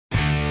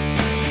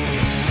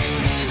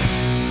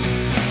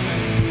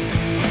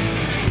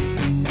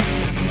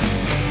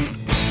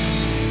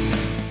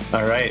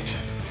All right.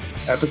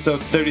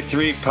 Episode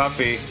 33,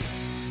 Puffy.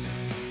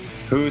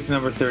 Who's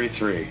number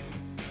 33?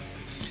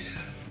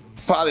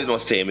 Probably the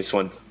most famous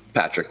one,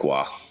 Patrick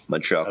Waugh,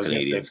 Montreal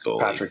Canadiens goalie.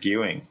 Patrick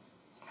Ewing.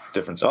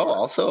 Different story.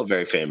 Also a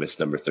very famous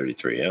number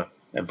 33, yeah.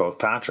 And both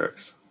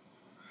Patricks.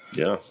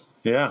 Yeah.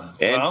 Yeah.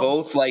 And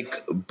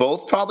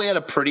both probably had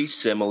a pretty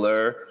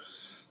similar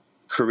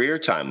career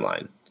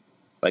timeline.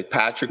 Like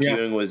Patrick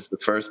Ewing was the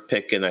first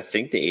pick in, I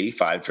think, the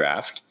 85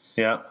 draft.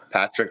 Yeah.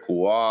 Patrick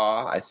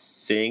Waugh, I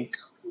think,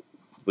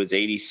 was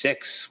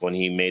 86 when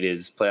he made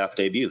his playoff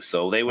debut.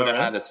 So they would have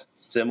had a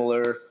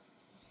similar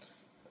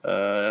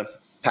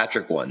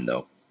Patrick won,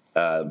 though.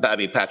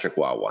 Patrick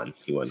Waugh won.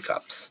 He won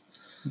cups.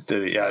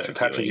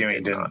 Patrick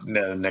Ewing didn't.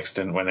 No, Knicks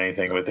didn't win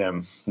anything with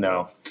him.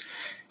 No.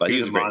 But he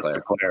was a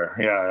monster player.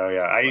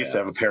 Yeah. I used to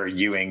have a pair of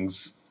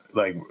Ewing's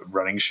like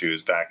running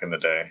shoes back in the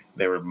day.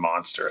 They were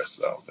monstrous,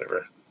 though. They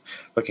were,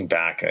 looking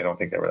back, I don't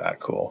think they were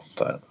that cool,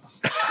 but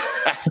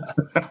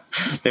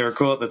they were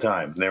cool at the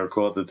time.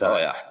 Oh,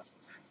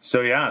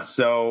 yeah.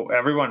 So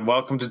everyone,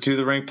 welcome to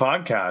the Rink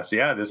podcast.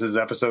 Yeah, this is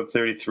episode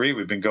 33.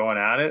 We've been going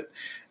at it.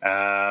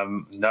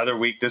 Another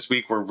week. This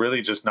week, we're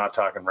really just not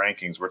talking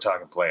rankings. We're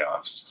talking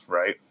playoffs,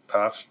 right,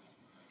 Puff?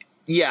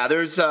 Yeah,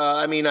 there's,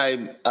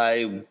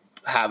 I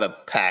have a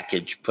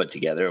package put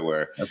together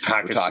where we're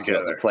talking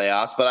about the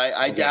playoffs, but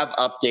I have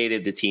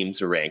updated the teams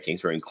or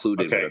rankings or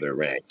included where they're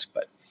ranked,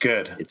 but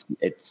good.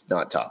 It's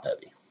not top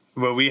heavy.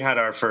 Well, we had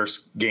our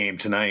first game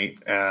tonight,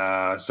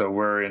 so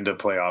we're into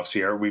playoffs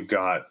here. We've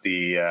got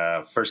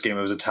the first game.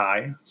 It was a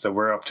tie, so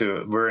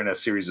we're in a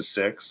series of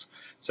 6.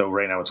 So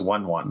right now it's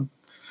 1-1.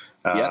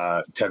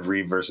 Ted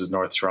Reeve versus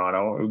North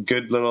Toronto.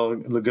 Good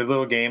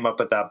little game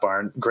up at that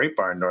barn. Great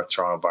barn, North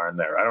Toronto barn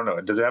there. I don't know.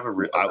 Does it have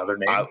another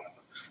name?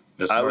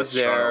 I was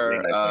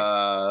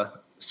there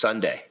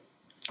Sunday.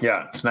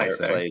 Yeah, it's nice.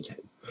 Played.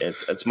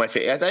 It's my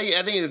favorite.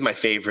 I think it is my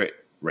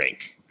favorite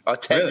rink.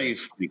 Ted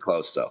Reeve's pretty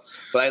close though,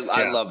 but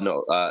I love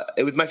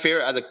it was my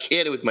favorite as a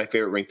kid. It was my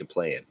favorite rink to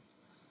play in.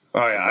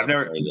 Oh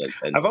yeah,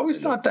 I've always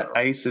thought that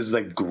ice is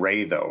like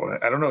gray though.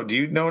 I don't know. Do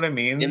you know what I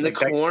mean? In the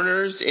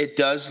corners, it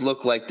does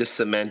look like the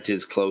cement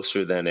is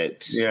closer than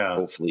it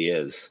hopefully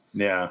is.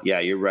 Yeah,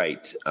 you're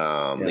right.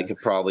 They could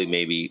probably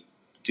maybe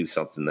do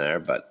something there,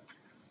 but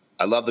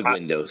I love the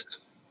windows.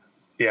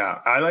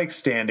 Yeah, I like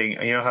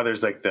standing. You know how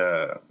there's like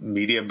the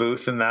media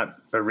booth in that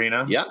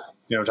arena? Yeah.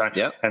 You know what I'm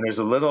talking about? And there's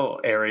a little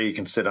area you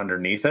can sit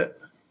underneath it.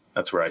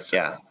 That's where I sit.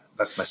 Yeah.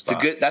 That's my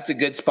spot. That's a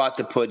good spot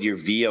to put your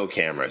VO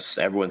cameras.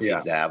 Everyone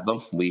seems to have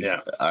them.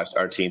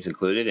 Our team's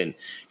included, and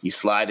you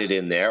slide it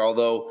in there.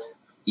 Although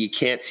you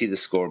can't see the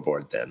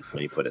scoreboard then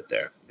when you put it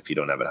there if you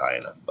don't have it high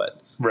enough.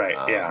 But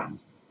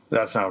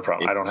that's not a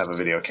problem. I don't have a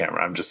video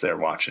camera. I'm just there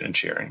watching and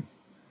cheering.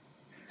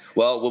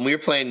 Well, when we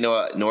were playing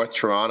North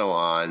Toronto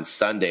on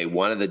Sunday,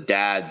 one of the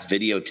dads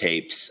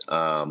videotapes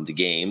the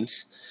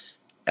games,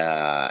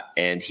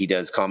 and he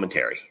does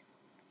commentary.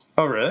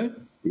 Oh, really?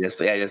 He does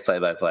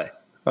play-by-play.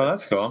 Oh,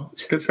 that's cool.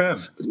 Good for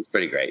him. It's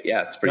pretty great.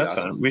 Yeah, it's pretty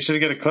awesome. Fun. We should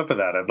get a clip of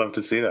that. I'd love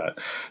to see that.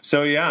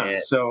 So,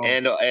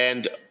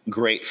 and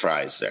great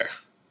fries there.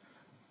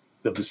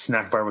 The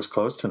snack bar was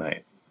closed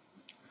tonight.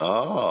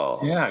 Oh.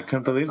 Yeah, I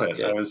couldn't believe it.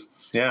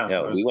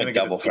 We went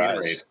double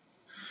fries.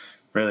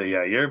 Really?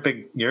 Yeah,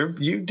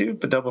 you do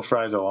the double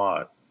fries a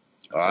lot.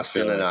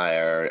 Austin and I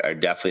are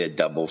definitely a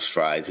double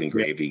fries and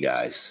gravy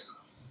guys.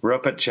 We're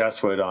up at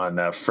Chesswood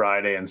on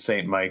Friday and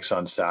St. Mike's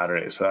on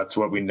Saturday, so that's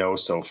what we know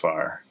so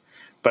far.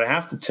 But I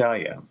have to tell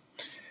you,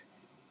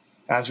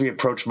 as we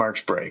approach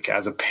March break,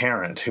 as a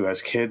parent who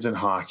has kids in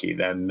hockey,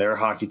 then their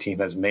hockey team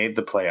has made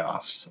the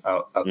playoffs.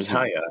 I'll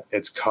tell you,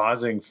 it's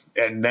causing.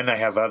 And then I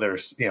have other,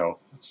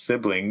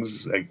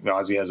 siblings. Like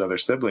Ozzy has other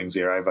siblings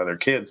here. I have other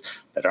kids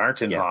that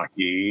aren't in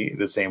hockey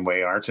the same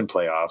way, aren't in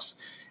playoffs,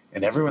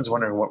 and everyone's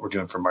wondering what we're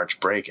doing for March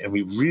break, and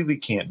we really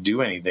can't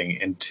do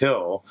anything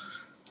until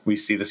we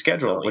see the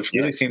schedule, which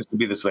really seems to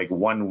be this like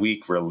 1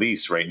 week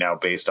release right now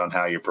based on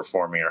how you're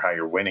performing or how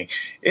you're winning.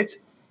 It's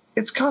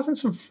causing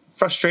some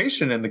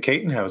frustration in the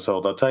Caton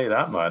household. I'll tell you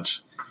that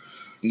much.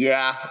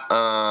 Yeah.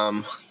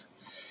 I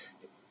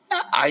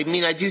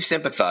mean, I do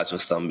sympathize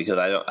with them because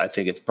I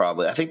think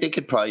they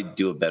could probably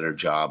do a better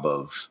job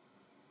of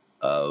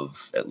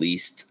at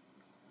least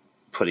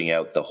putting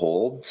out the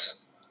holds.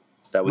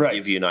 That would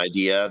give you an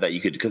idea that you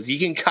could, because you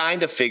can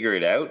kind of figure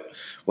it out.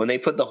 When they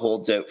put the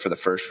holds out for the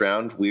first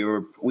round,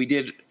 we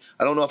did.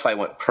 I don't know if I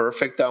went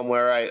perfect on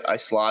where I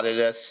slotted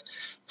us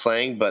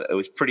playing, but it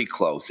was pretty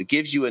close. It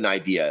gives you an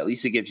idea. At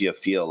least it gives you a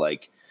feel.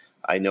 Like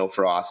I know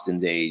for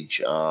Austin's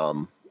age,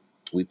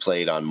 we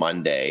played on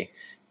Monday,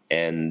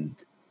 and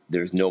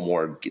there's no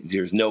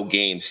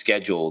game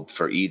scheduled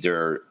for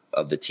either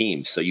of the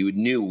teams. So you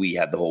knew we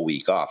had the whole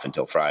week off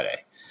until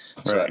Friday.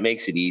 So that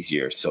makes it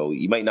easier. So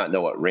you might not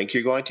know what rink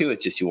you're going to.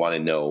 It's just you want to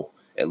know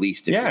at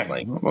least if you're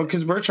playing. Well,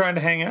 because we're trying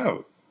to hang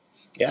out.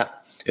 Yeah.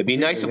 It'd be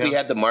nice if we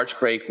had the March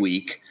break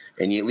week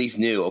and you at least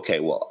knew,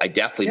 okay, well, I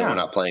definitely know we're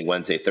not playing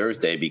Wednesday,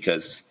 Thursday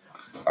because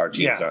our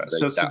teams are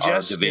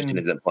our division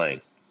isn't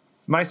playing.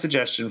 My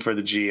suggestion for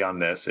the G on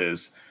this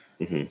is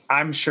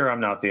I'm sure I'm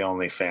not the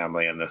only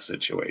family in this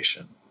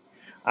situation.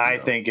 I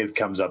think it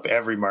comes up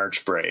every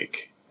March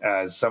break.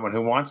 As someone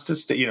who wants to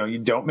stay, you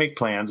don't make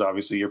plans.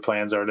 Obviously, your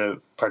plans are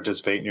to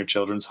participate in your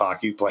children's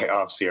hockey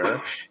playoffs here.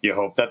 You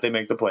hope that they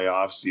make the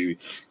playoffs. You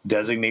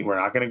designate we're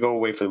not going to go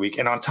away for the week.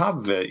 And on top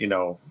of it,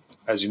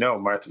 as you know,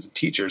 Martha's a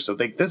teacher, so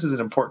this is an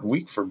important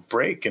week for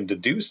break and to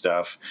do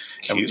stuff.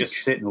 And we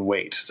just sit and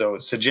wait. So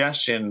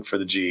suggestion for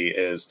the G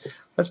is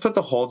let's put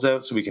the holds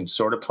out so we can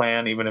sort of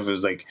plan, even if it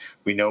was like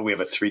we know we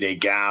have a 3-day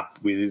gap.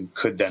 We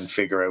could then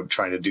figure out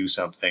trying to do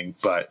something.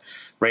 But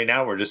right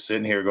now we're just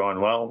sitting here going,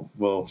 well,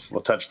 we'll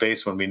touch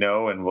base when we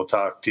know, and we'll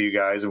talk to you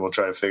guys, and we'll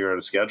try to figure out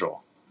a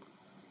schedule.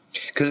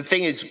 Because the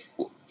thing is,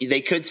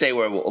 they could say,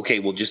 well, okay,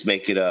 we'll just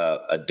make it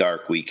a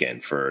dark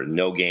weekend for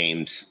no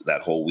games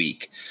that whole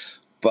week.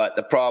 But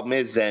the problem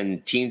is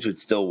then teams would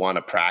still want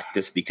to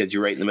practice because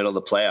you're right in the middle of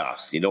the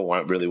playoffs. You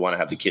don't really want to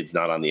have the kids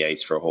not on the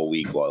ice for a whole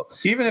week. Well,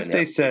 even if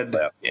they said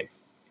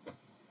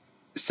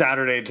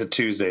Saturday to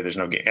Tuesday, there's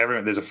no game.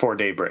 There's a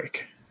 4-day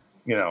break.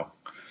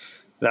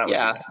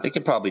 They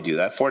could probably do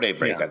that. 4-day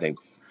break, I think.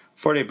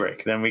 4-day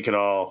break. Then we could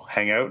all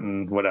hang out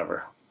and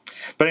whatever.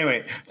 But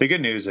anyway, the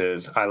good news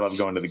is I love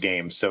going to the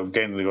games. So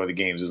getting to go to the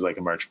games is like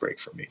a March break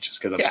for me,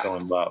 just because I'm so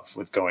in love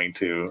with going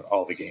to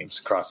all the games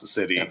across the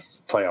city,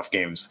 playoff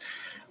games.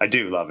 I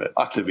do love it,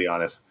 to be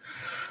honest.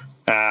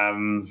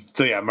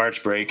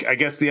 March break. I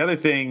guess the other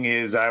thing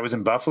is I was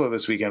in Buffalo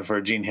this weekend for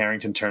a Gene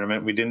Harrington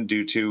tournament. We didn't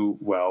do too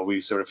well.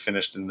 We sort of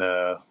finished in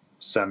the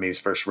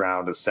semis, first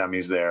round of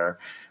semis there.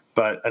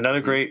 But another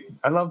great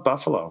 – I love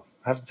Buffalo.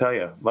 I have to tell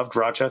you. Loved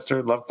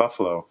Rochester, loved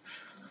Buffalo.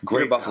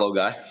 Great Buffalo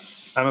guy.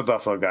 I'm a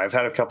Buffalo guy. I've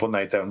had a couple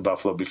nights out in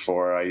Buffalo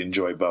before. I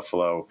enjoy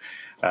Buffalo.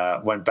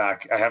 Went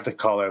back. I have to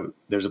call out.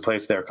 There's a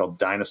place there called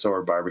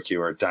Dinosaur Barbecue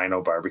or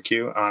Dino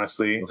Barbecue.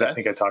 Honestly, I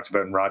think I talked about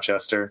it in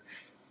Rochester.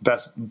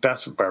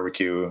 Best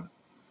barbecue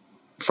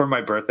for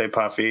my birthday,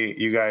 Puffy.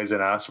 You guys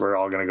and us, we're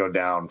all going to go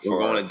down. We're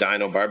going to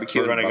Dino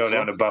Barbecue. We're going to go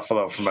down to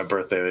Buffalo for my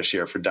birthday this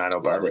year for Dino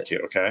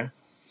Barbecue. Okay.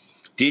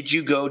 Did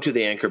you go to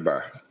the Anchor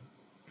Bar?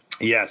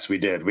 Yes, we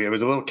did. It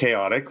was a little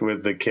chaotic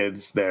with the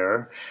kids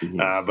there,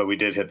 but we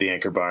did hit the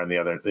Anchor Bar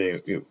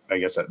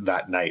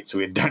that night. So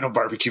we had Dino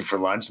Barbecue for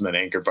lunch and then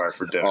Anchor Bar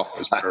for dinner. It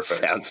was perfect.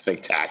 Sounds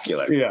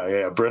spectacular.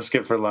 Yeah.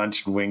 Brisket for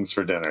lunch, wings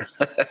for dinner.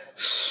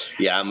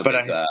 I'm a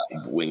big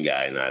wing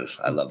guy, and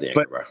I love the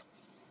Anchor Bar.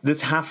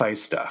 This half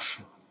ice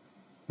stuff,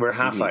 we're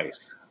half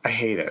ice. I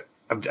hate it.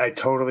 I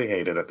totally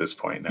hate it at this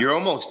point now. You're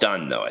almost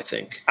done, though, I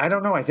think. I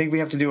don't know. I think we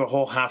have to do a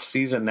whole half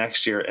season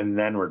next year, and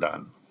then we're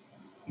done.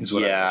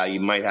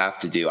 You might have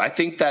to do. I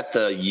think that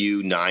the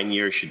U9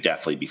 year should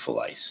definitely be full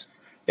ice.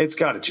 It's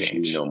got to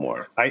change. No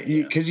more.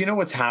 Because you know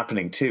what's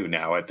happening too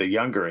now at the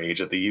younger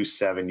age, at the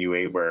U7,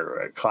 U8,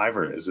 where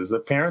Cliver is the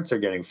parents are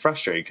getting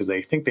frustrated because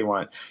they think they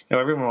want,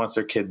 everyone wants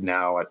their kid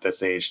now at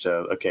this age to,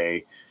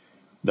 okay,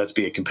 let's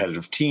be a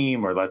competitive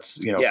team or let's,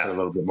 put a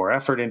little bit more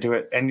effort into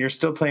it. And you're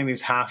still playing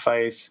these half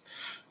ice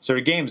sort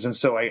of games. And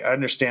so I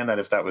understand that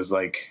if that was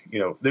like,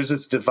 there's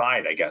this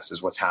divide, I guess, is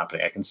what's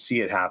happening. I can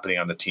see it happening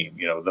on the team,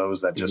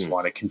 those that just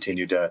want to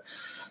continue to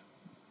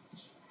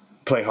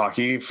play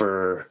hockey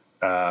for,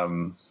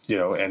 and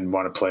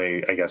want to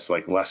play, I guess,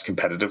 like less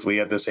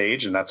competitively at this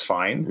age. And that's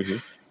fine.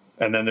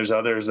 And then there's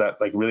others that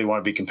like really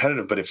want to be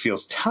competitive, but it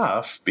feels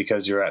tough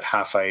because you're at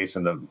half ice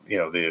and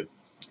the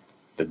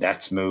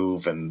nets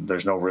move and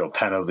there's no real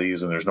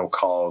penalties and there's no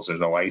calls, there's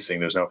no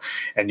icing,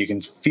 and you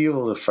can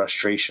feel the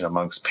frustration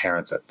amongst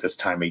parents at this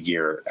time of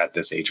year at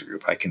this age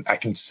group. I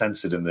can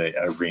sense it in the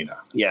arena.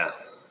 Yeah.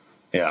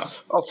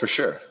 Oh, for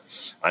sure.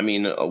 I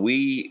mean, it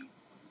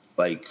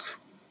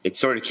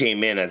sort of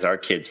came in as our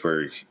kids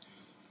were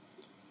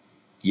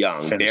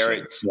young.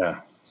 Barrett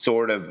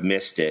sort of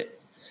missed it.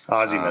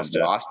 Ozzy missed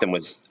it. Austin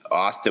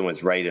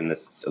was right in the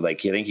I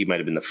think he might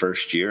have been the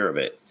first year of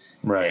it.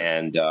 Right.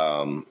 And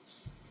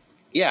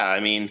I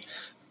mean,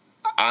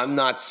 I'm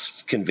not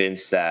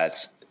convinced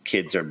that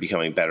kids are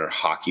becoming better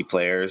hockey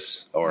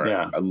players or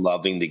are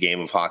loving the game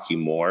of hockey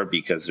more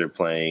because they're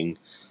playing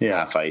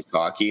half ice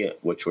hockey,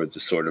 which was the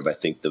sort of, I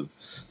think,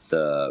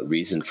 the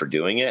reason for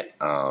doing it.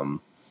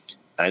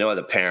 I know as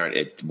a parent,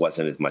 it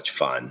wasn't as much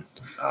fun.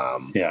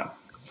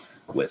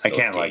 With I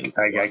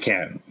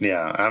can't.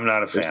 Yeah, I'm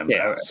not a fan.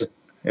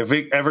 If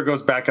it ever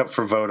goes back up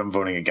for vote, I'm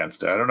voting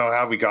against it. I don't know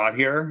how we got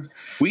here.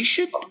 We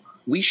should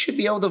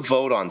be able to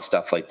vote on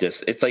stuff like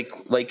this. It's like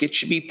it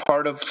should be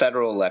part of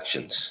federal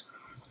elections.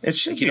 It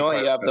should you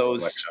have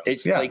those.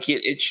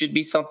 It should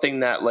be something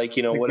that what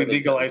we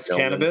legalize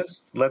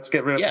cannabis. Let's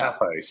get rid of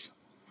half ice.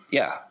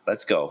 Yeah,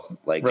 let's go.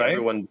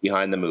 Everyone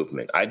behind the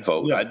movement. I'd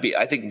vote. Yeah.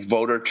 I think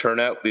voter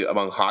turnout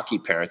among hockey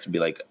parents would be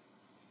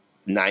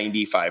 95%.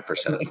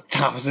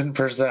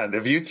 1,000%.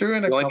 If you threw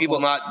in the only people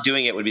not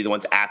doing it would be the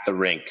ones at the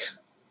rink.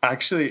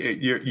 Actually,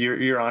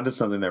 you're onto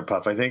something there,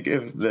 Puff. I think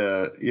if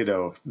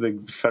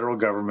the federal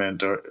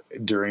government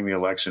during the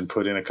election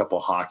put in a couple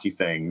hockey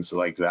things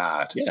like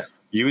that,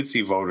 you would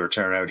see voter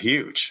turnout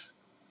huge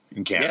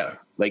in Canada.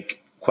 Yeah,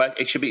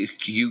 it should be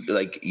you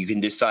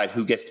can decide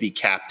who gets to be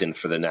captain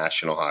for the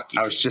national hockey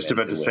team. I was just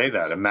about to say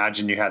that.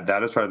 Imagine you had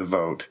that as part of the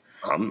vote.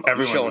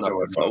 Everyone showing up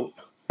to vote.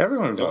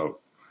 Everyone would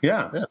vote.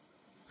 Yeah.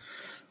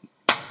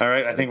 All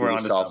right, I think we're on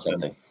to solve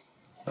something.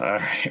 All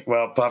right.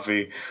 Well,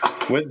 Puffy,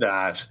 with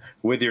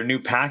your new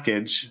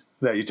package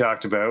that you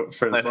talked about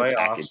for the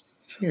playoffs,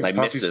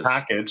 Puffy's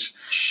package.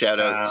 Shout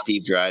out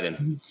Steve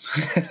Dryden.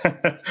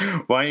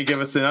 Why don't you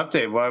give us an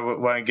update? Why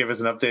don't you give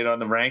us an update on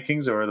the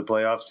rankings or the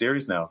playoff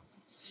series now?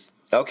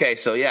 Okay,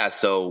 so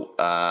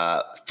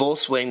full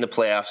swing. The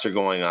playoffs are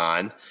going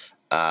on.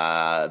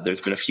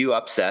 There's been a few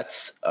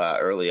upsets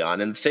early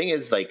on, and the thing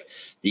is, like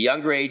the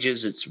younger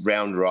ages, it's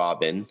round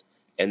robin,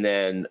 and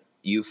then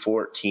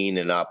U14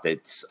 and up,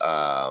 it's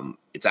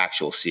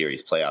actual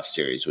series, playoff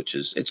series, which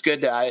is it's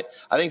good. I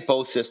think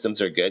both systems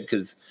are good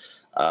because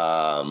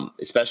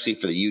especially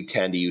for the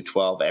U10 to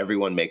U12,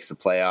 everyone makes the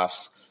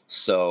playoffs.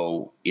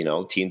 So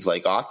teams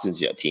like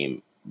Austin's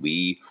team,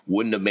 we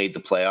wouldn't have made the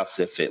playoffs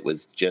if it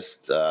was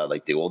just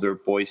like the older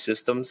boys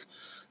systems.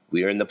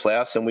 We are in the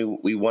playoffs and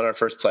we won our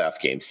first playoff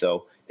game.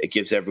 So it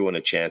gives everyone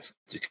a chance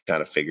to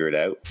kind of figure it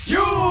out.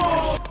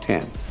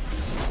 U10.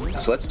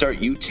 So let's start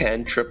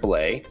U10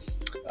 AAA.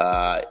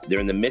 They're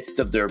in the midst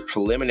of their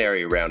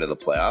preliminary round of the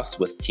playoffs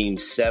with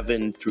teams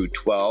 7 through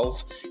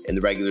 12 in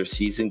the regular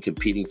season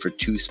competing for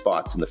 2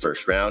 spots in the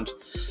first round.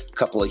 A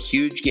couple of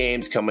huge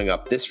games coming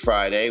up this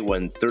Friday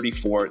when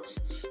 34th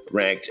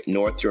ranked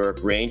North York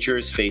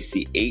Rangers face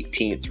the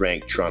 18th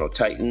ranked Toronto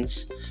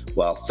Titans,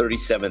 while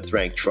 37th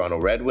ranked Toronto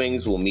Red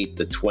Wings will meet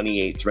the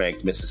 28th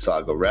ranked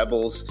Mississauga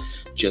Rebels.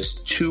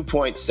 Just 2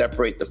 points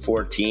separate the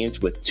 4 teams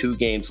with 2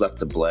 games left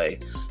to play.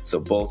 So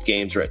both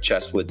games are at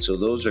Chestwood. So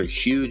those are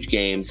huge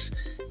games.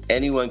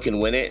 Anyone can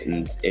win it,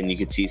 and you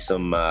can see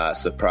some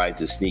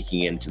surprises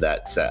sneaking into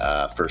that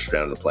first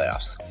round of the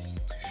playoffs.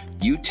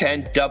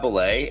 U10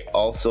 AA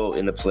also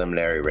in the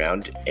preliminary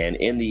round, and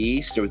in the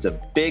East there was a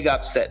big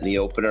upset in the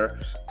opener.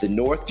 The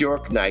North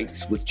York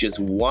Knights, with just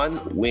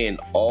 1 win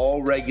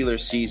all regular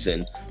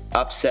season,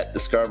 upset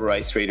the Scarborough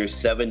Ice Raiders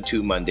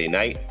 7-2 Monday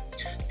night.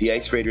 The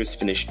Ice Raiders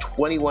finished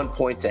 21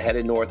 points ahead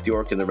of North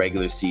York in the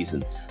regular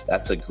season.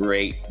 That's a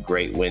great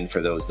win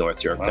for those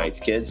North York Knights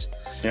kids.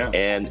 Yeah.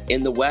 And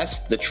in the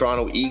West, the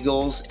Toronto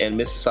Eagles and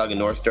Mississauga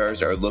North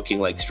Stars are looking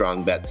like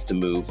strong bets to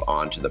move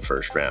on to the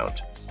first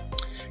round.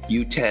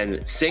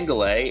 U10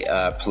 Single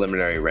A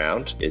preliminary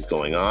round is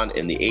going on,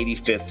 and the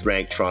 85th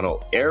ranked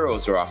Toronto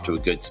Arrows are off to a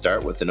good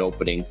start with an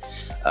opening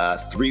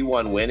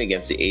 3-1 win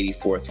against the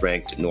 84th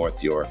ranked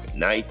North York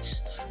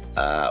Knights.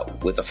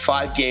 With a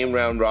 5-game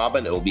round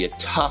robin, it will be a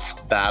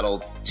tough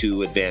battle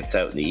to advance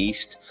out in the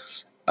East.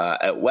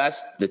 At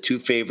West, the 2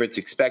 favorites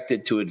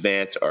expected to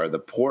advance are the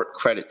Port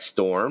Credit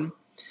Storm,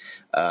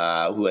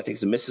 who I think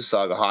is a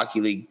Mississauga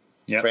Hockey League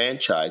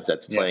franchise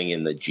that's playing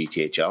in the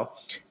GTHL,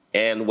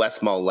 and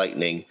Westmall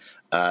Lightning.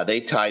 They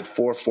tied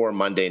 4-4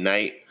 Monday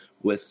night,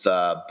 with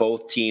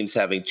both teams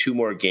having 2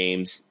 more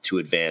games to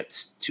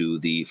advance to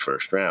the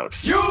first round.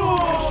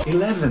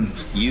 U11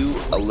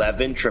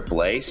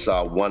 AAA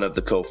saw one of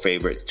the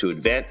co-favorites to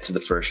advance to the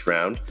first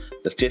round.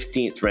 The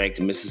 15th ranked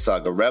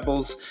Mississauga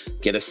Rebels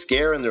get a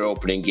scare in their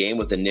opening game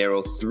with a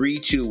narrow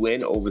 3-2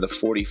 win over the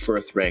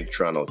 41st ranked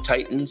Toronto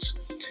Titans.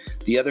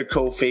 The other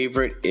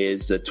co-favorite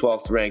is the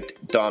 12th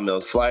ranked Don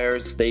Mills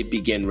Flyers. They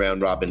begin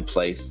round robin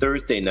play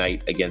Thursday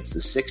night against the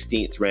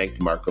 16th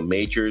ranked Markham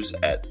Majors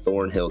at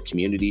Thornhill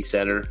Community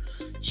Center.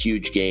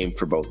 Huge game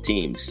for both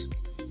teams.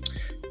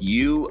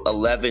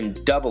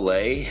 U11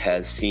 AA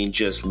has seen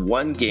just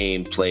 1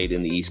 game played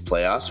in the East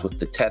playoffs, with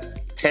the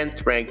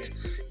 10th ranked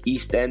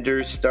East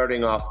Enders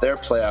starting off their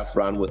playoff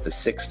run with a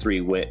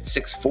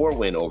 6-4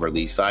 win over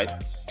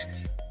Leaside.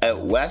 At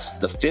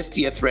West, the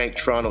 50th ranked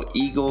Toronto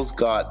Eagles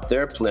got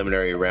their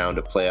preliminary round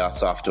of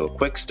playoffs off to a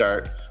quick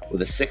start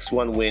with a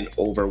 6-1 win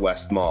over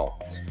Westmall.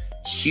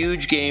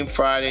 Huge game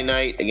Friday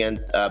night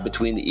again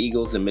between the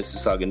Eagles and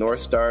Mississauga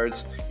North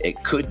Stars.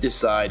 It could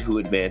decide who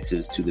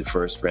advances to the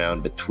first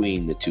round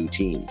between the 2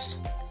 teams.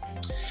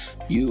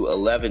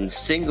 U11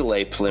 Single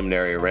A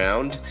preliminary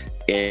round.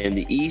 In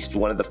the East,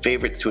 one of the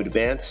favorites to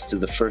advance to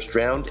the first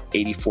round,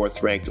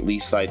 84th ranked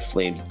Leaside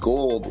Flames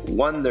Gold,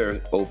 won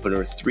their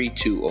opener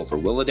 3-2 over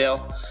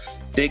Willowdale.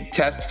 Big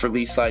test for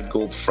Leaside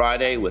Gold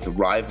Friday with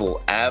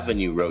rival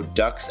Avenue Road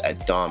Ducks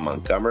at Don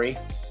Montgomery.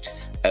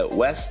 At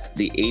West,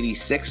 the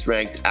 86th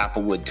ranked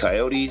Applewood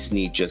Coyotes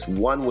need just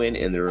 1 win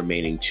in the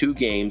remaining 2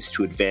 games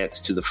to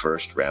advance to the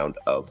first round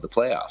of the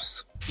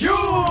playoffs.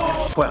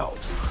 U12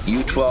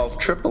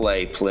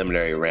 AAA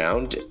preliminary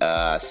round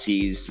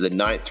sees the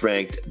 9th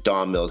ranked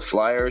Don Mills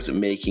Flyers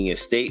making a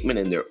statement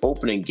in their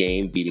opening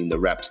game, beating the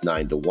Reps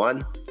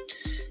 9-1.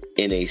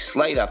 In a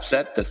slight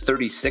upset, the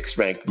 36th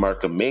ranked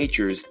Markham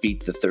Majors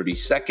beat the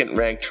 32nd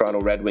ranked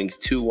Toronto Red Wings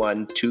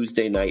 2-1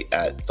 Tuesday night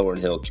at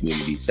Thornhill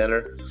Community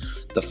Center.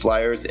 The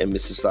Flyers and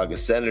Mississauga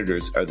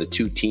Senators are the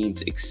 2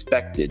 teams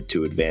expected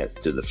to advance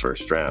to the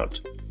first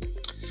round.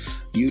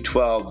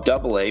 U12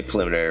 AA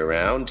preliminary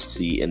round.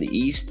 See in the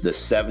East, the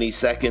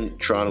 72nd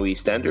Toronto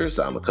East Enders.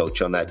 I'm a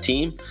coach on that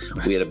team.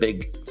 We had a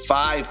big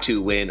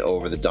 5-2 win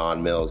over the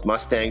Don Mills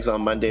Mustangs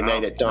on Monday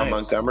night at Don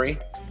Montgomery.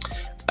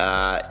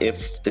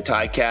 If the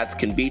Ticats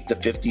can beat the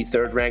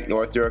 53rd ranked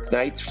North York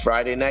Knights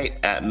Friday night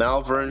at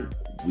Malvern,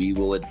 we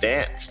will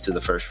advance to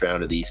the first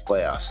round of the East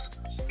playoffs.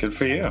 Good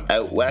for you.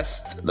 Out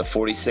west, the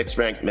 46th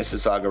ranked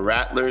Mississauga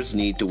Rattlers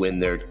need to win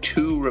their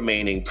 2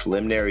 remaining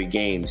preliminary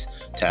games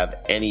to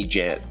have any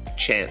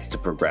chance to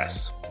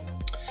progress.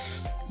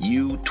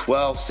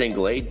 U12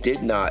 Single A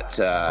did not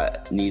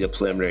need a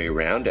preliminary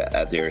round.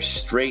 They're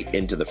straight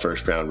into the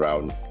first round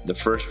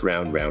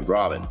round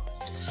robin.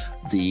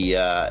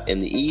 In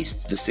the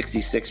East, the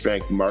 66th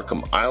ranked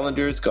Markham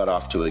Islanders got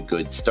off to a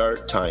good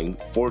start, tying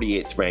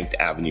 48th ranked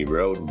Avenue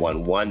Road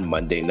 1-1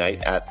 Monday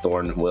night at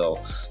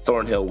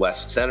Thornhill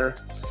West Center.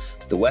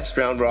 The West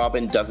round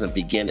robin doesn't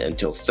begin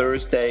until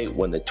Thursday,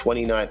 when the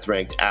 29th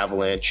ranked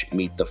Avalanche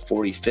meet the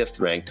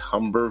 45th ranked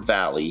Humber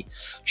Valley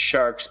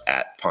Sharks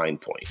at Pine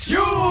Point.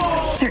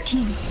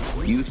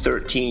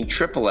 U13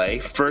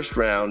 AAA first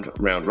round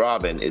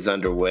robin is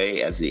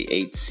underway as the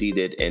 8th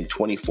seeded and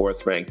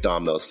 24th ranked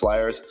Don Mills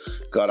Flyers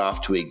got off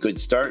to a good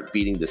start,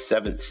 beating the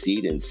 7th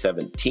seed and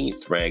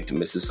 17th ranked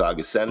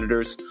Mississauga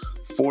Senators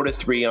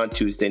 4-3 on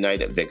Tuesday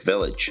night at Vic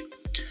Village.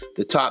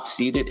 The top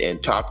seeded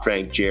and top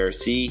ranked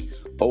JRC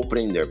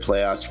opening their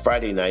playoffs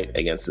Friday night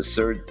against the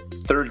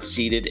third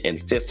seeded and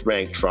 5th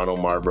ranked Toronto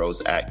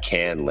Marlboros at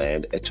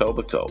Canland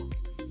Etobicoke.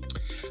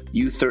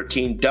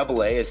 U13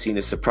 AA has seen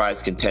a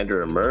surprise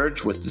contender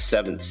emerge, with the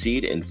 7th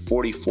seed and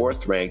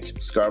 44th ranked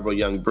Scarborough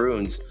Young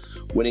Bruins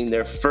winning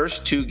their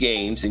first 2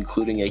 games,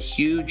 including a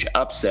huge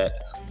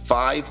upset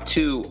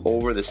 5-2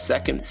 over the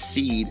 2nd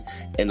seed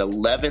and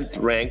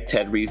 11th ranked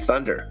Ted Reeve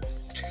Thunder.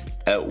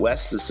 Out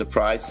west, the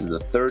surprise is the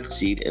 3rd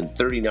seed and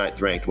 39th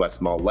ranked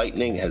Westmall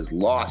Lightning has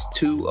lost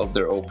 2 of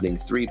their opening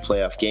 3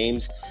 playoff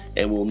games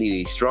and will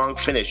need a strong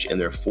finish in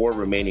their 4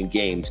 remaining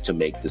games to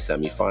make the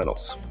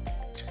semifinals.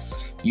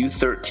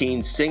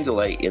 U13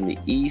 Single A in the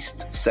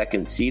East,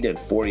 2nd seed and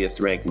 40th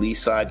ranked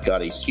Leaside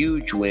got a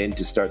huge win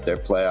to start their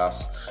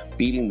playoffs,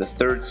 beating the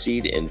 3rd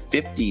seed and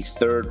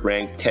 53rd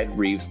ranked Ted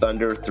Reeve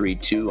Thunder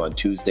 3-2 on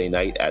Tuesday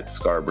night at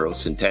Scarborough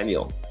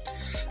Centennial.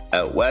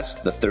 Out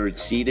west, the 3rd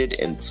seeded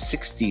and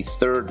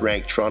 63rd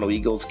ranked Toronto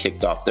Eagles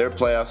kicked off their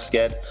playoff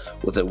sked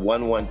with a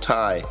 1-1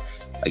 tie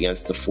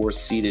against the 4th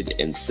seeded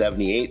and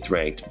 78th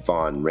ranked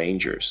Vaughan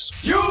Rangers.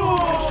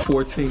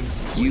 U14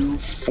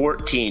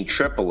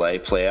 AAA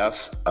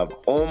playoffs have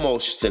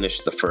almost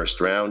finished the first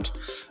round.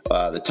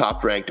 The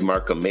top-ranked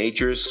Markham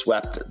Majors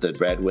swept the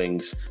Red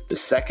Wings. The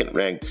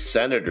 2nd-ranked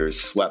Senators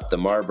swept the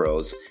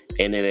Marlboros.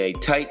 And in a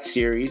tight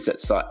series that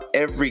saw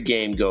every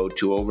game go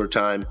to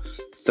overtime,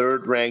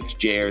 3rd-ranked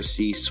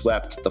JRC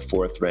swept the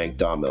 4th-ranked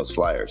Don Mills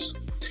Flyers.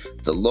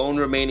 The lone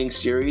remaining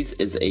series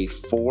is a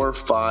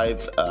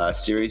 4-5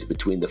 series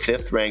between the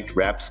 5th-ranked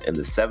Reps and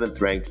the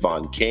 7th-ranked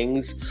Vaughan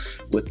Kings,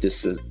 with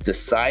this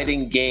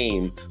deciding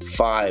game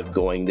 5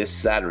 going this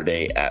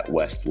Saturday at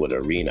Westwood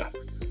Arena.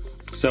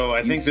 So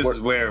I think this is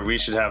where we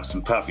should have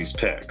some Puffy's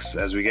picks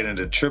as we get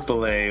into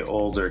AAA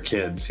older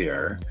kids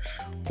here.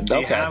 Do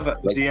you have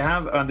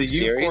on the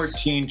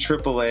U14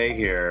 AAA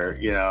here?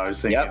 You know, I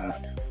was thinking,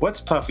 what's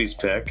Puffy's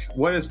pick?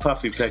 What is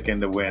Puffy picking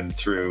to win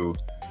through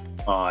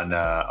on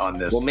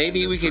this? Well,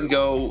 maybe we can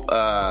go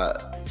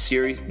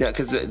series now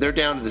because they're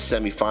down to the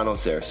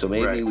semifinals there. So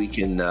maybe we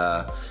can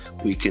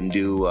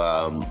do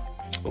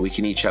we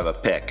can each have a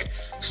pick.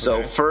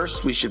 So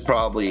first, we should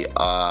probably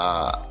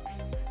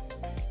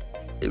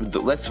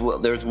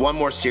there's one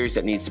more series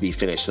that needs to be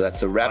finished. So that's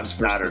the Reps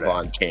versus the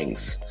Vaughan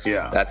Kings.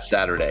 Yeah, that's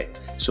Saturday.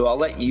 So I'll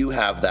let you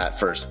have that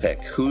first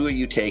pick. Who are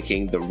you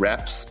taking, the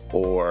Reps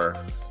or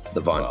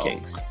the Vaughan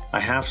Kings? I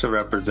have to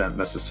represent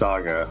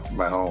Mississauga,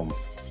 my home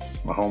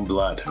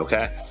blood.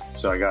 Okay.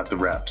 So I got the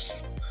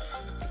Reps.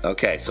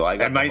 Okay, so I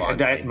got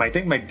I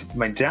think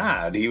my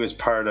dad, he was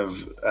part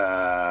of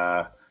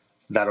that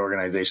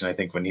organization, I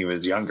think, when he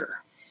was younger.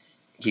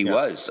 He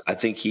was. I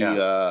think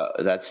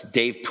that's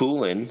Dave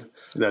Poulin.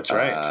 That's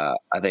right.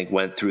 I think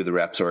went through the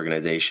Reps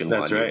organization.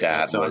 That's while right. Your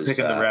dad so I'm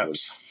picking the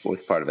Reps.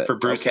 Was part of it. For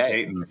Bruce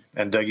Caton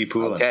and Dougie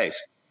Poulin. Okay.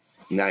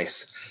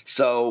 Nice.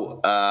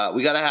 So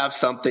we got to have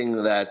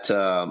something that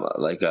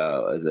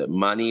is it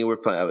money? We're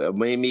playing.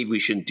 Maybe we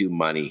shouldn't do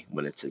money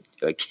when it's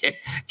a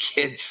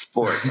kid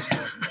sports.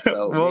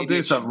 So we'll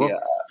do something.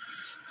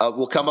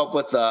 We'll come up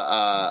with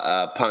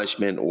a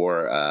punishment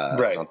or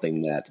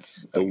something that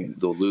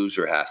the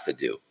loser has to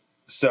do.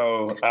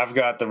 So I've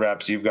got the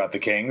Reps. You've got the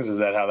Kings. Is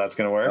that how that's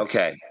going to work?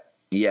 Okay.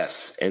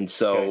 Yes. And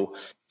so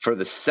for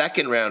the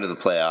second round of the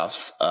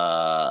playoffs,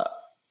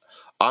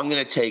 I'm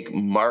going to take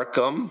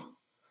Markham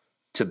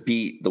to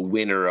beat the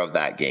winner of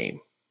that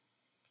game.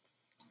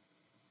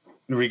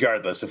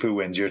 Regardless of who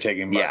wins, you're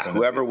taking Markham. Yeah,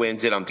 whoever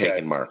wins it, I'm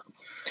taking Markham.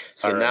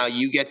 So now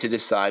you get to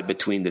decide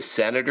between the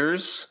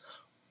Senators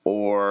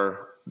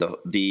or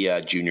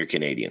the Junior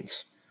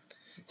Canadians.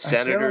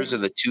 Senators are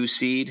the 2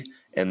 seed,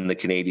 and the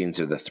Canadians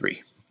are the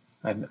 3.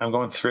 I'm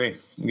going 3.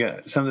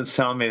 Yeah, something's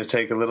telling me to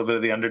take a little bit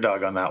of the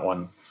underdog on that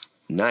one.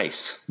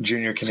 Nice.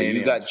 Junior Canadians. So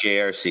you got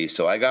JRC.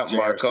 So I got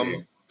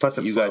Markham. Plus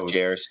it flows. Got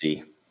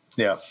JRC.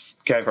 Yeah.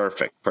 Okay.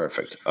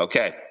 Perfect.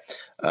 Okay.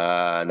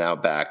 Now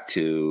back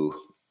to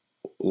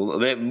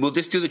we'll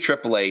just do the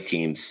AAA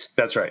teams.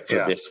 That's right.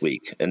 For this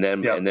week, and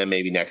then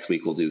maybe next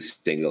week we'll do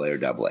single A or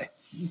double A.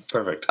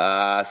 Perfect.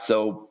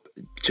 So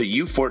to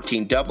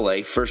U14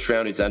 AA. First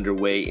round is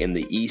underway in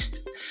the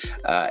East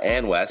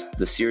and West.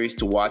 The series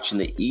to watch in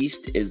the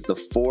East is the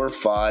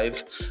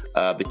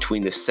 4-5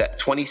 between the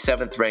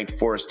 27th ranked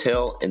Forest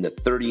Hill and the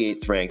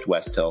 38th ranked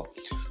West Hill.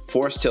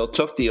 Forest Hill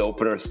took the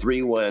opener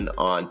 3-1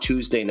 on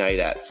Tuesday night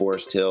at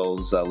Forest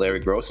Hill's Larry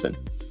Grossman.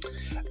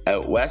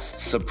 Out West,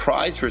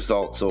 surprise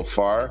result so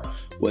far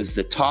was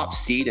the top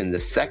seed and the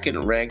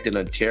second ranked in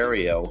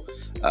Ontario,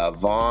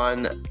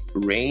 Vaughan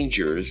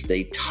Rangers.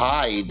 They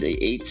tied the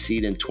 8th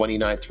seed and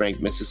 29th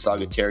ranked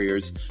Mississauga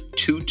Terriers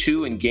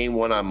 2-2 in game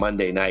one on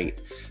Monday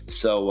night.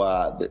 So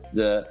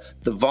the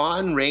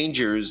Vaughan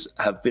Rangers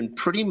have been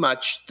pretty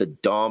much the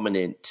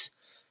dominant.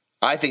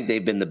 I think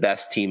they've been the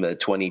best team of the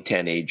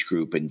 2010 age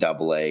group in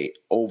AA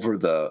over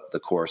the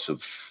course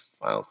of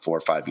 4 or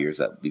 5 years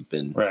that we've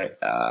been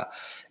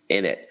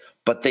in it.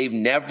 But they've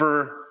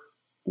never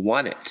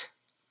won it.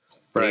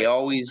 They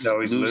always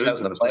lose out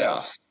in the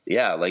playoffs.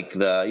 Yeah, like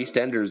the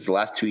EastEnders the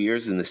last 2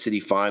 years in the city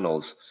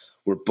finals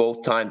were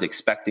both timed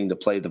expecting to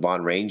play the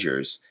Vaughan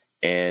Rangers,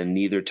 and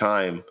neither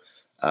time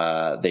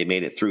they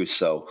made it through.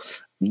 So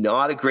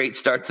not a great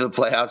start to the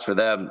playoffs for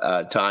them,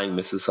 tying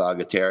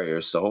Mississauga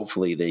Terriers. So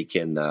hopefully they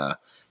can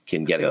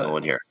get it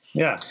going here.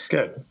 Yeah,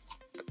 good.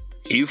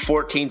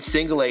 U14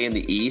 single A in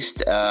the East,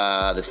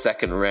 the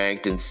second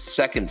ranked and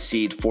second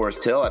seed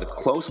Forest Hill had a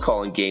close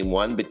call in game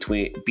one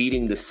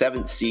beating the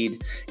 7th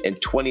seed and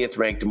 20th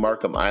ranked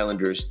Markham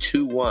Islanders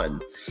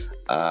 2-1.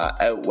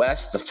 Out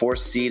West, the 4th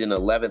seed and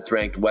 11th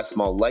ranked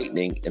Westmall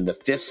Lightning and the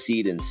 5th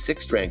seed and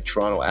 6th ranked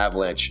Toronto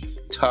Avalanche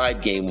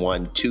tied game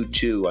one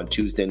 2-2 on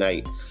Tuesday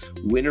night.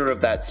 Winner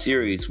of that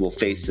series will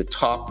face the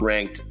top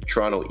ranked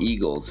Toronto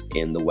Eagles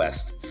in the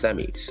West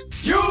semis.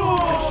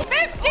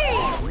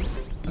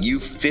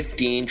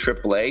 U15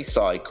 AAA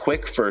saw a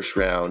quick first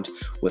round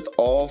with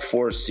all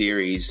 4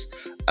 series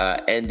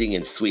ending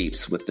in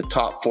sweeps, with the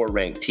top 4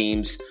 ranked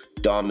teams,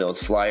 Don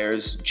Mills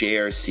Flyers,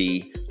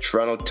 JRC,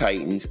 Toronto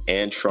Titans,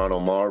 and Toronto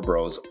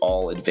Marlboros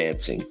all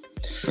advancing.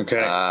 Okay.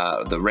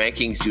 The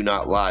rankings do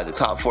not lie. The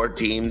top 4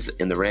 teams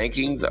in the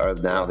rankings are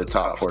now the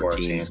top 4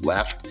 teams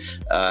left.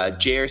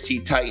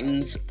 JRC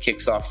Titans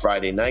kicks off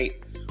Friday night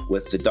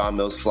with the Don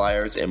Mills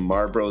Flyers and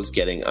Marlboros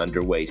getting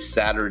underway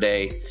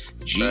Saturday.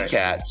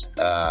 GCAT,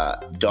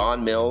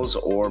 Don Mills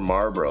or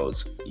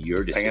Marlboros?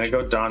 Your decision. I'm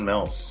going to go Don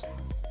Mills.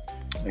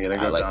 I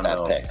like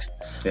that pick.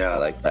 Yeah, I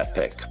like that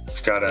pick.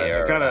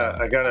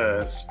 I got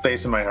a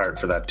space in my heart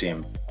for that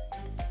team.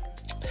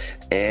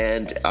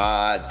 And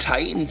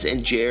Titans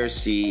and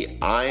JRC,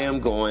 I am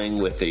going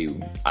with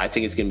I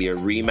think it's going to be a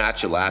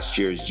rematch of last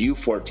year's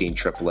U14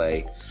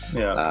 AAA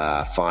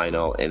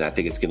final, and I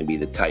think it's going to be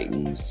the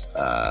Titans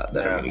that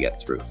are going to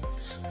get through.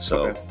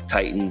 So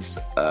Titans,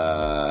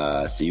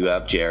 so you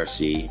have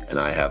JRC, and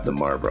I have the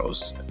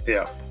Marlboros.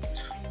 Yeah.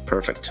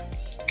 Perfect.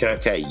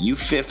 Okay,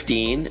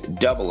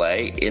 U15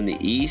 AA in the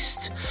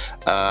East,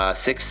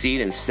 6th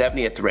seed and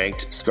 70th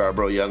ranked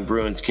Scarborough Young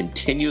Bruins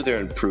continue their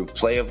improved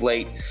play of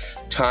late,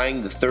 tying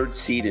the 3rd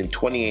seed and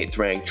 28th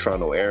ranked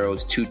Toronto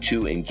Arrows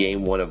 2-2 in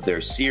game one of their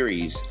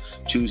series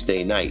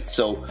Tuesday night.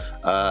 So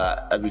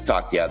as we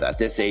talked, at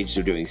this age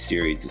they're doing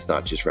series. It's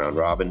not just round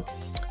robin.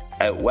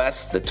 At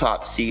West, the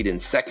top seed and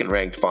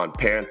second-ranked Vaughan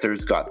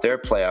Panthers got their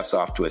playoffs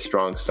off to a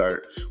strong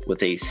start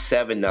with a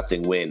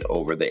 7-0 win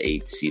over the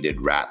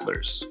 8th-seeded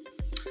Rattlers.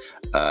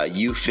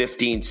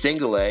 U15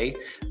 single A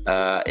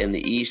in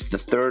the East, the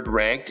 3rd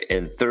ranked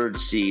and 3rd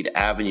seed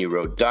Avenue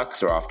Road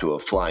Ducks are off to a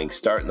flying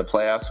start in the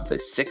playoffs with a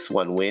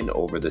 6-1 win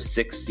over the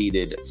 6th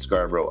seeded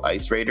Scarborough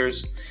Ice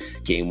Raiders,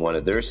 game one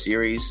of their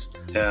series.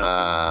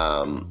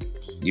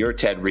 Your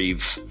Ted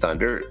Reeve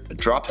Thunder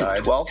dropped to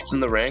 12th in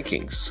the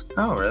rankings.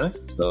 Oh, really?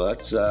 So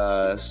that's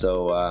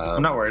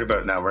I'm not worried about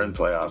it now. We're in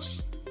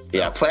playoffs.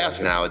 Yeah,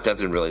 playoffs now, it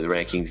doesn't really, the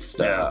rankings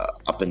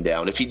up and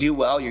down. If you do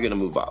well, you're going to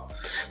move up.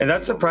 And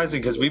that's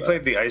surprising because we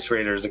played the Ice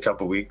Raiders a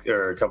couple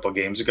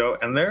games ago,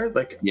 and they're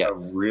a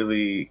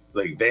really,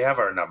 they have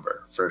our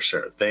number for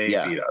sure. They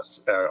beat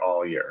us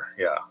all year.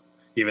 Yeah.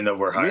 Even though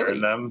we're higher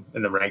than them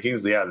in the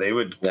rankings, they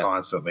would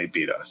constantly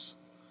beat us.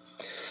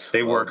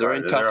 They work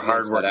hard. They're a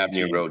hard working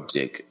Avenue team. Road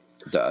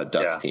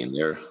Ducks team.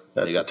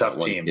 They got a tough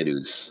team. Kid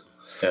who's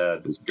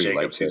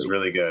Jacobs, he's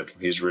really good.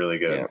 He's really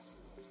good.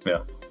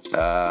 Yeah.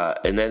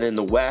 And then in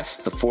the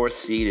West, the 4th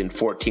seed and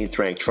 14th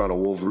ranked Toronto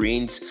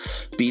Wolverines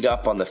beat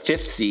up on the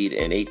 5th seed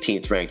and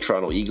 18th ranked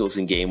Toronto Eagles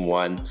in game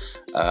one.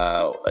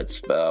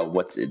 That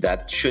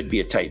should be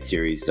a tight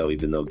series though,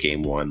 even though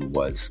game one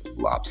was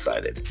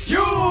lopsided.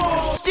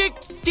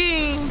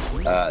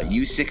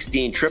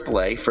 U16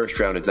 AAA first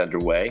round is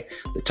underway.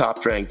 The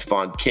top ranked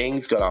Vaughan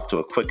Kings got off to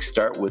a quick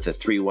start with a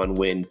 3-1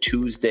 win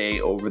Tuesday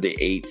over the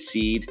 8th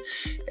seed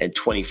and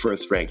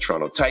 21st ranked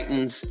Toronto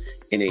Titans.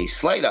 In a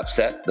slight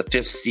upset, the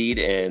 5th seed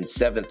and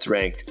 7th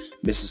ranked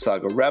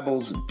Mississauga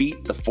Rebels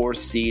beat the 4th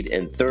seed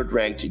and 3rd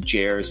ranked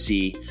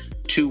JRC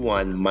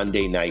 2-1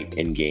 Monday night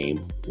in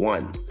game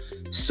one.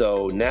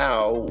 So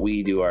now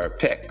we do our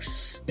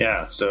picks.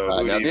 Yeah. So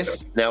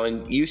now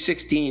in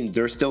U16,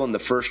 they're still in the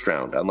first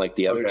round, unlike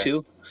the other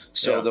two.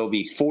 So there'll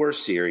be 4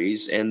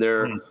 series, and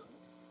they're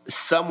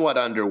somewhat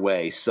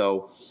underway.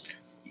 So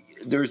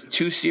there's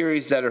 2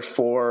 series that are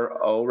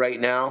 4-0 right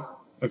now.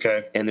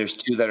 Okay. And there's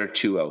 2 that are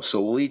 2-0. So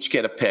we'll each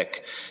get a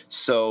pick.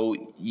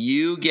 So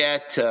you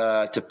get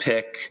to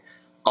pick.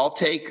 I'll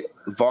take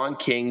Vaughn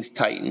Kings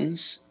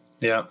Titans.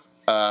 Yeah.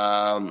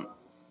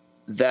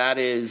 That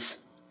is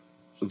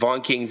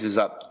Vaughn Kings is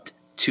up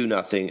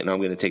 2-0, and I'm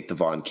going to take the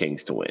Vaughn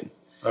Kings to win.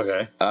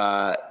 Okay.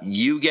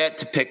 You get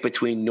to pick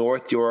between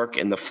North York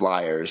and the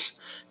Flyers.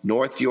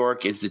 North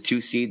York is the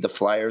 2 seed. The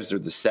Flyers are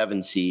the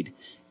 7 seed.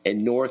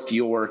 And North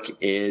York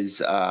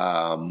is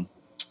up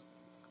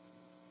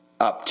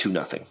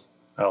 2-0.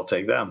 I'll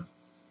take them.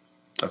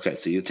 Okay,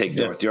 so you take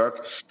North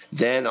York.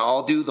 Then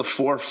I'll do the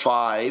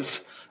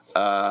 4-5.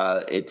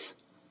 It's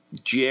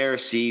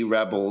GRC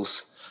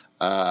Rebels.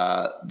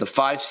 The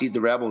 5 seed,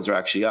 the Rebels, are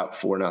actually up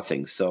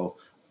 4-0. So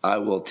I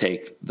will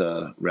take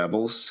the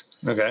Rebels.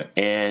 Okay.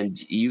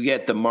 And you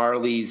get the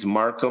Marlies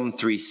Markham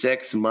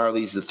 3-6.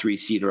 Marlies, the 3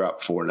 seed, are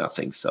up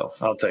 4-0. So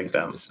I'll take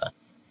them.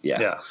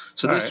 Yeah.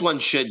 So All this right. one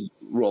should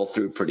roll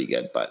through pretty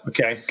good. But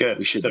Okay, good.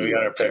 We should so we be got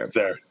right our picks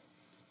there.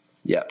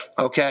 Yeah.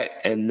 Okay.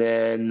 And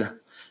then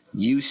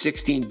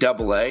U16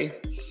 AA,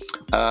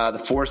 the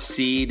 4th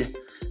seed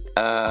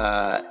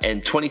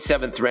and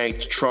 27th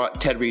ranked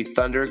Ted Reed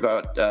Thunder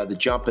got the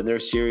jump in their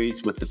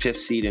series with the 5th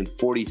seed and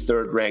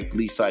 43rd ranked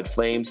Leaside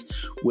Flames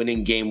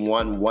winning game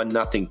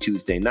 1-0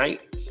 Tuesday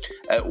night.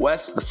 At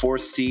West, the 4th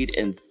seed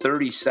and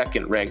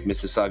 32nd ranked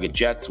Mississauga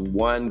Jets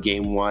won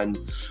game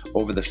 1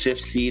 over the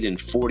 5th seed and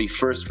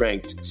 41st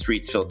ranked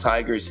Streetsville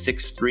Tigers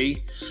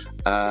 6-3.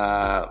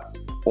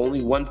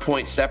 Only 1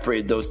 point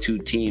separated those 2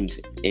 teams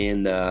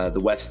in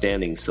the West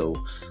standings, so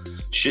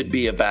should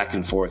be a back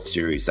and forth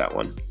series, that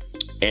one.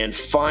 And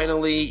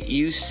finally,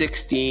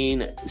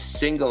 U16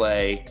 Single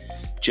A,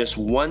 just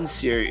 1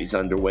 series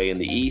underway in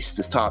the East.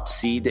 The top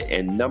seed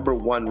and number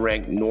 1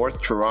 ranked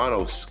North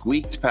Toronto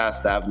squeaked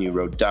past Avenue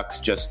Road Ducks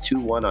just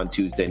 2-1 on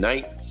Tuesday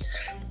night.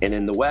 And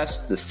in the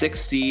West, the 6th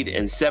seed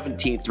and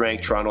 17th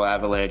ranked Toronto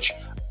Avalanche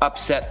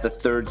upset the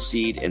 3rd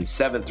seed and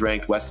 7th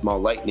ranked West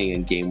Mall Lightning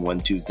in game 1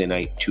 Tuesday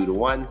night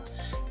 2-1.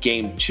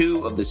 Game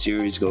 2 of the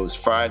series goes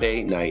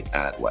Friday night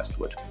at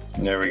Westwood.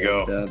 There we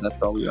go. That's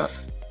all we got.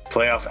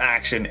 Playoff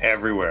action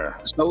everywhere.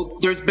 So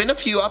there's been a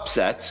few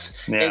upsets.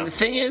 Yeah. And the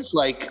thing is,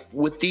 like,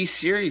 with these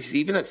series,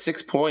 even at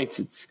 6 points,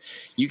 it's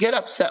you get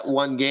upset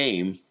one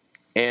game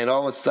and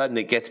all of a sudden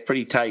it gets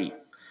pretty tight.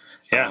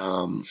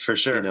 Yeah, for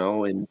sure. You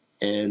know,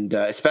 and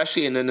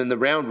especially and then in the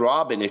round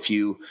robin, if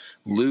you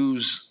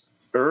lose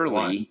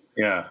early,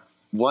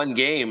 one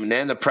game, and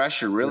then the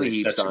pressure really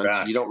heaps on.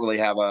 So you don't really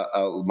have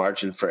a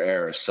margin for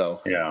error.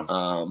 So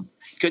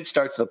good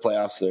start to the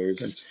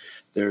playoffs.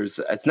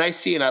 It's nice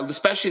seeing,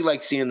 especially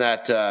like seeing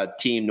that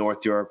team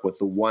North York with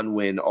the 1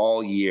 win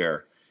all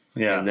year,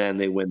 and then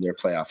they win their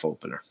playoff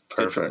opener.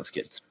 Perfect. Good for those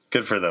kids.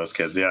 Good for those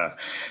kids. Yeah,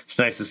 it's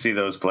nice to see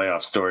those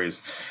playoff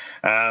stories.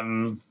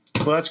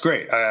 Well, that's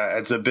great.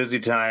 It's a busy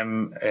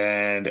time,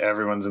 and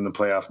everyone's in the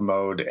playoff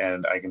mode,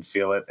 and I can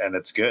feel it, and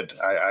it's good.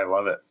 I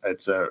love it.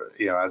 It's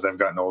as I've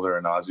gotten older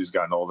and Ozzy's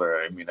gotten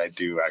older, I mean, I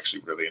do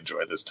actually really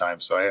enjoy this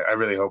time. So I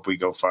really hope we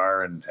go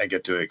far and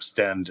get to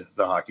extend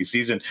the hockey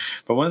season.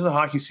 But once the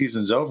hockey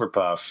season's over,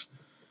 Puff,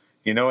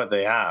 you know what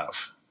they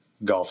have?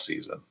 Golf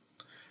season.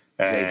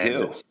 And they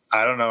do.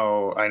 I don't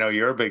know. I know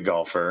you're a big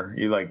golfer.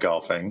 You like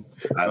golfing.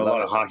 A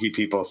lot of hockey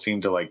people seem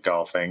to like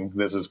golfing.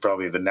 This is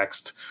probably the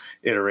next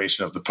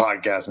iteration of the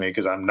podcast, maybe,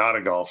 because I'm not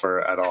a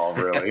golfer at all,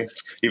 really.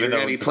 Even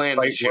though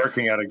I'm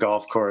working at a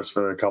golf course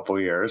for a couple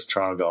of years,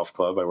 Toronto Golf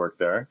Club, I worked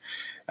there.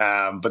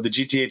 But the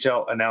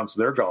GTHL announced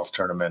their golf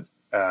tournament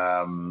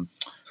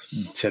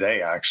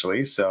today,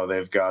 actually. So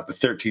they've got the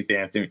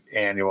 13th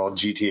annual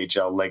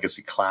GTHL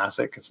Legacy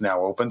Classic. It's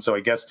now open. So I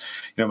guess,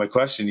 my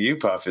question to you,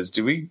 Puff, is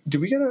do we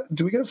get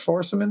a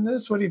foursome in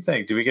this? What do you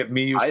think? Do we get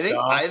me, you,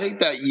 I think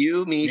that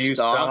you, me,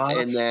 Stoff,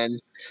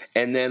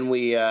 and then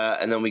we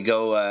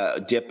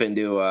go dip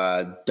into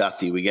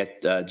Duthie. We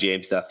get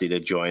James Duthie to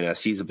join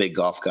us. He's a big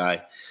golf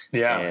guy.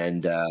 Yeah.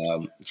 And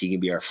he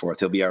can be our 4th.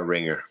 He'll be our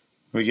ringer.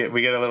 We get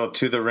a little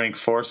to the rink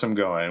foursome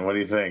going. What do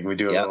you think? We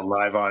do a little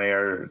live on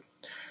air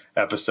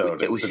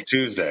episode. It's a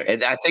Tuesday.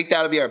 And I think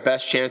that'll be our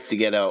best chance to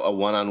get a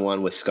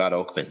one-on-one with Scott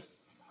Oakman.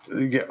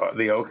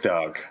 The Oak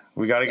Dog.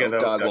 We got to get the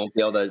Oak Dog. Won't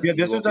be able to,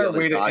 this is our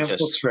way to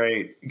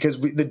infiltrate, because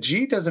the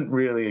G doesn't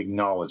really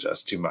acknowledge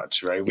us too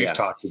much, right? We've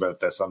talked about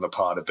this on the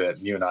pod a bit,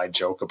 and you and I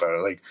joke about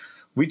it. Like,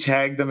 we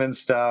tag them and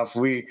stuff.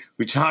 We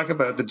talk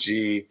about the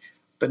G,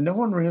 but no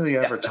one really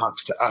ever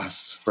talks to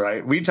us,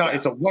 right? We talk.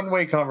 It's a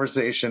one-way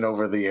conversation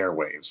over the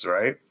airwaves,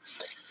 right?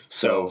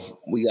 So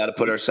we got to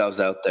put ourselves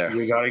out there.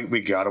 We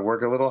got to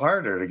work a little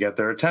harder to get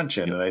their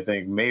attention, and I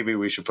think maybe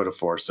we should put a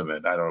foursome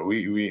in. I don't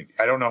know.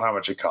 I don't know how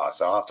much it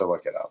costs. I'll have to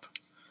look it up.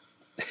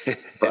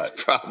 It's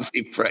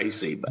probably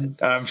pricey,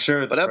 but I'm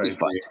sure it's that'd pricey. Be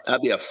fun.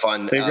 That'd be a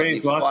fun. They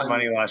raised lots of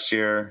money last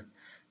year.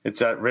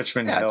 It's at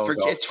Richmond Hill.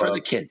 It's for the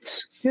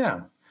kids.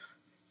 Yeah.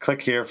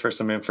 Click here for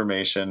some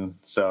information.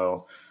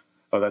 So.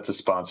 Oh, that's a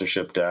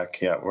sponsorship deck.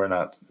 Yeah,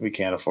 we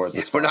can't afford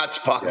this. We're not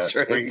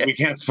sponsoring. We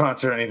can't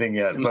sponsor anything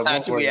yet.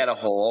 Imagine we had a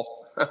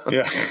hole.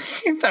 Yeah,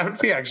 that would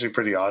be actually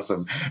pretty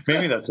awesome.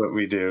 Maybe that's what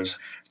we do.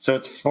 So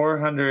it's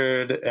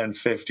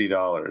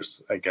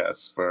 $450, I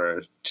guess, for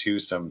a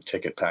twosome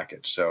ticket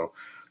package. So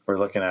we're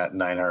looking at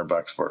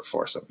 $900 for a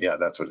foursome. Yeah,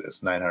 that's what it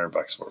is.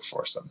 $900 for a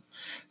foursome.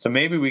 So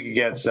maybe we could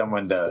get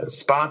someone to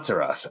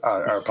sponsor us,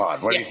 our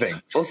pod. What do you think?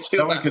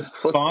 Someone could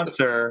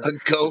sponsor a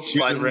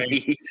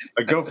GoFundMe.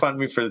 A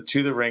GoFundMe for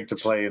To the Rink to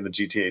play in the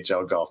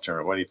GTHL golf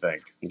tournament. What do you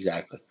think?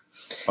 Exactly.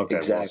 Okay,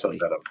 exactly. We'll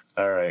set that up.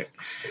 All right.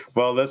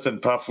 Well, listen,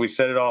 Puff, we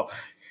said it all.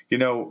 You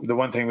know, the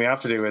one thing we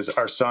have to do is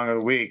our song of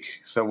the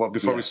week. So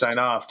before we sign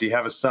off, do you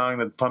have a song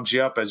that pumps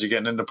you up as you're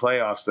getting into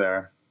playoffs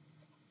there?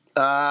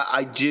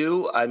 I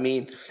do. I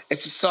mean,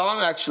 it's a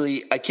song,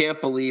 actually, I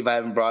can't believe I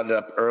haven't brought it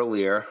up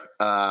earlier.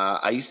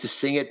 I used to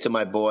sing it to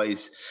my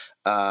boys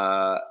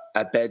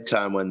at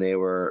bedtime when they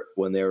were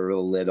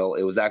real little.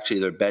 It was actually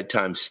their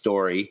bedtime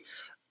story.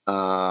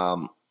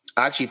 I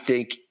actually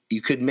think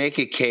you could make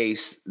a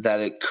case that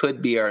it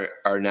could be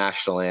our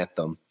national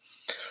anthem.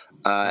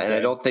 And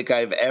I don't think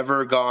I've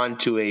ever gone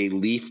to a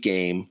Leaf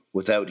game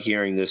without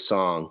hearing this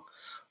song,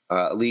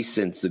 at least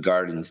since the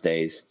Gardens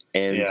days.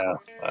 And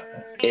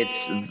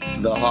it's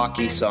the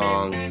hockey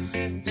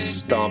song,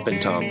 Stompin'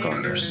 Tom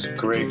Connors.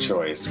 Great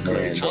choice.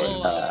 Great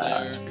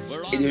choice.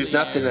 There's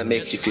nothing that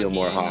makes you feel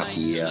more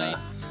hockey,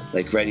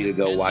 like ready to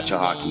go watch a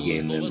hockey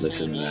game than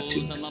listen to that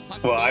tune.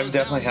 Well, I've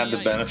definitely had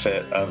the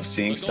benefit of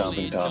seeing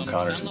Stompin' Tom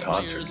Connors in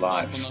concert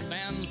live.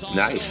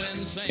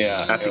 Nice.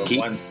 Yeah. At the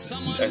Keep? Once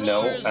at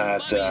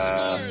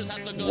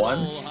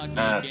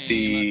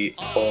the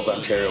old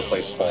Ontario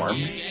Place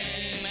Forum.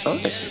 Oh,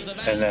 nice.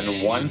 And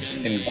then once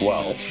in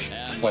Guelph,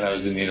 when I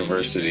was in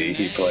university,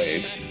 he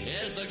played.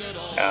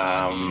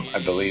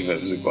 I believe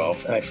it was in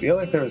Guelph. And I feel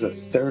like there was a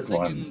third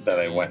one that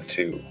I went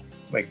to,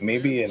 like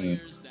maybe in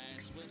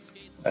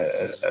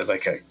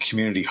like a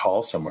community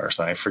hall somewhere or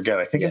something. I forget.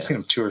 I think I've seen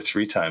him 2 or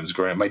 3 times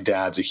growing up. My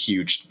dad's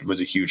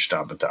was a huge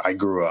Stompin' Tom. I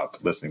grew up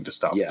listening to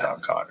Stompin'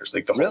 Tom Connors,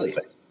 like the whole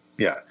thing.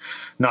 Yeah,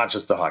 not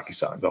just the hockey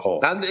song, the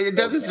whole. It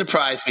doesn't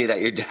surprise me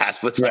that your dad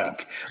was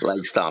like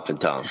Stompin'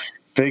 Tom.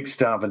 Big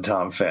Stompin'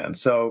 Tom fan.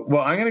 So,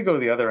 well, I'm going to go to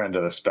the other end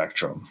of the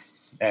spectrum.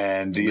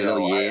 And,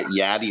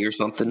 Yaddy or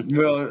something?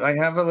 Well, I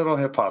have a little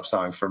hip-hop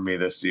song for me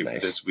this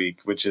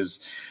week, which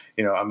is,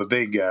 I'm a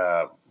big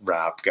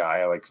rap guy.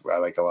 I like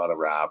a lot of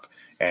rap.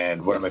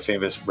 And one of my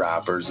favorite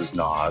rappers is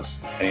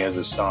Nas. And he has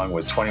a song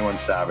with 21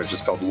 Savage.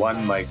 It's called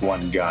One Mic,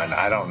 One Gun.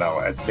 I don't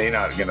know. They're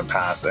not going to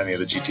pass any of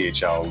the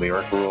GTHL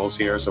lyric rules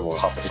here, so we'll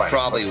have to find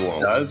out what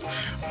it does.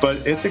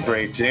 But it's a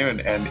great tune.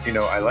 And,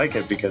 I like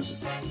it because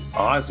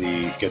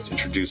Ozzy gets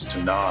introduced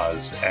to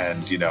Nas.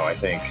 And, I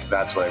think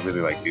that's what I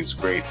really like, these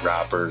great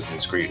rappers and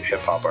these great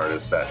hip-hop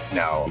artists that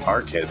now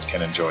our kids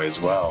can enjoy as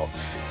well.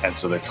 And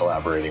so they're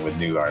collaborating with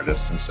new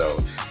artists. And so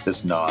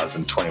this Nas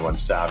and 21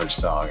 Savage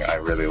song I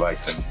really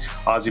liked. And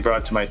Ozzy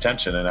brought it to my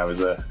attention, and it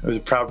was a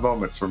proud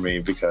moment for me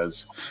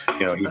because,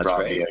 he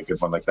brought me a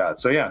good one like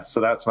that. So, so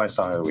that's my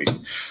song of the week.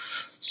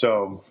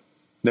 So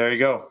there you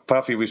go.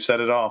 Puffy, we've said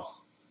it all.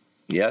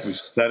 Yes. We've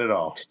said it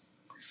all.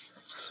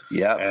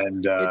 Yeah.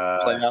 And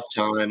playoff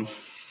time.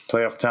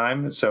 Playoff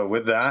time. So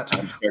with that,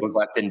 we're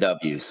collecting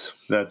W's.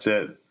 That's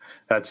it.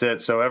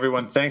 So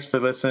everyone, thanks for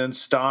listening.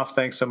 Stoff,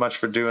 thanks so much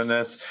for doing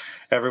this.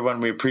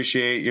 Everyone, we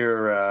appreciate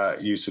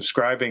you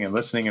subscribing and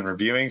listening and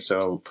reviewing.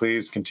 So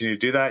please continue to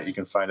do that. You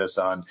can find us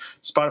on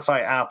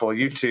Spotify, Apple,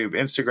 YouTube,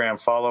 Instagram.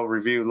 Follow,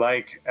 review,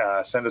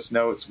 send us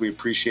notes. We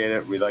appreciate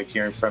it. We like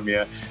hearing from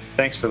you.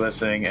 Thanks for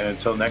listening. And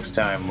until next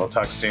time, we'll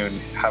talk soon.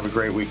 Have a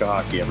great week of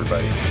hockey,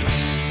 everybody.